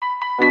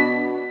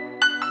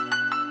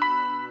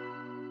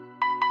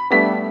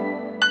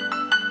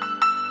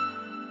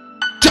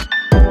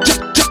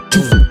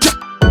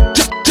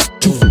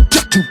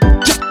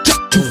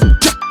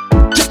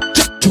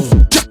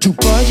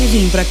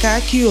cá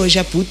que hoje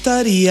a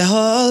putaria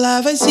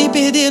rola. Vai se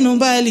perder num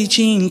baile,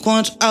 te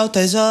encontro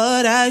altas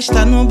horas.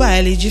 Tá no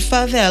baile de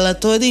favela,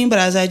 toda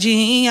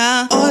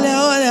embrasadinha.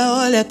 Olha, olha,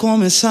 olha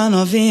como essa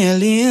novinha é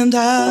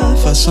linda.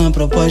 Faço uma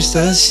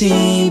proposta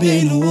assim,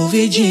 bem no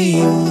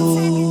ouvidinho.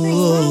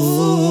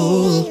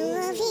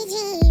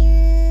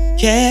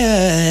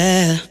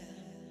 Quer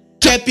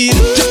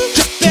peru?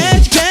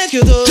 Pede, pede que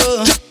eu dou.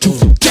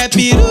 Quer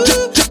peru?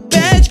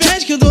 Pede,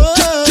 pede que eu dou.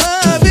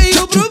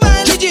 Veio pro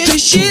baile de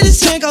vestido e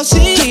sem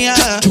calcinha.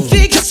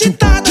 Fica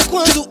excitada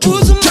quando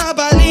usa uma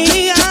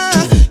balinha.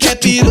 Quer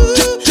peru?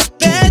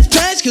 Pede,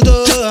 pede que eu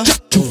dou.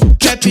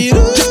 Quer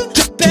peru?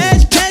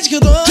 Pede, pede que eu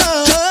dou.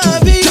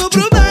 Veio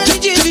pro baile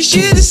de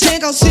vestido e sem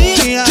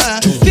calcinha.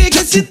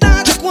 Fica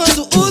excitada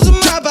quando usa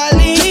uma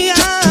balinha.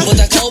 Vou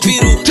tacar o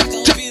peru.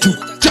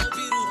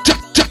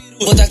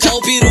 Vou tacar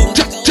o peru.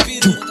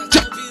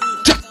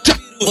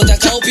 Vou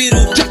tacar o peru.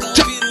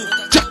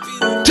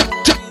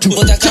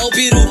 Vou tacar o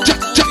peru.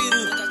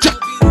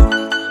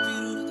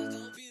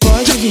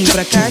 Pode vir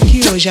pra cá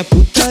que hoje a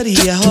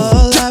putaria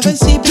rola. Vai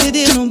se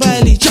perder num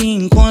baile, te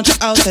encontro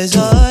altas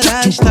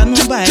horas. Tá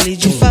no baile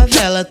de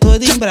favela,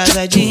 toda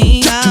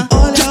embrasadinha.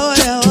 Olha,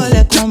 olha,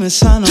 olha como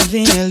essa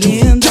novinha é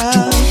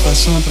linda.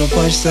 Faço uma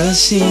proposta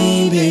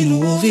assim, bem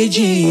no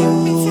ouvidinho.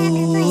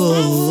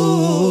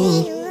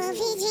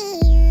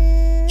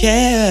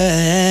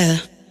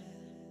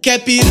 Quer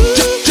peru?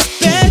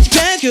 Pede,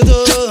 pede que eu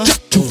dou.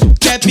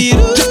 Quer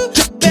peru?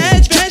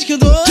 Pede, pede que eu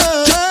dou.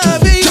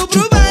 Veio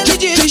pro baile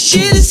de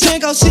vestido e sem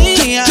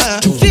calcinha.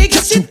 Fica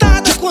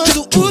excitada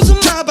quando usa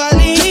uma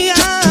balinha.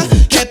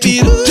 Quer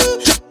peru?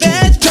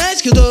 Pede,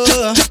 pede que eu dou.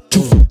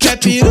 Quer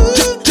peru?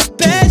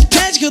 Pede,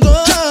 pede que eu dou.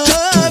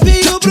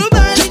 Veio pro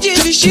baile de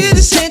vestido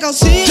e sem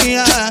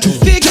calcinha.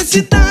 Fica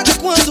excitada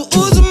quando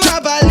usa uma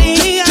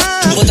balinha.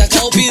 Vou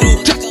tacar o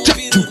peru.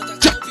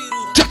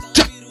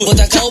 Vou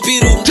tacar o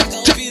peru.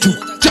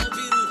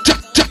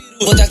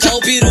 Vou tacar o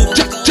peru.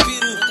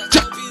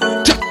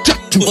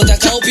 Vou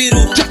tacar o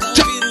peru.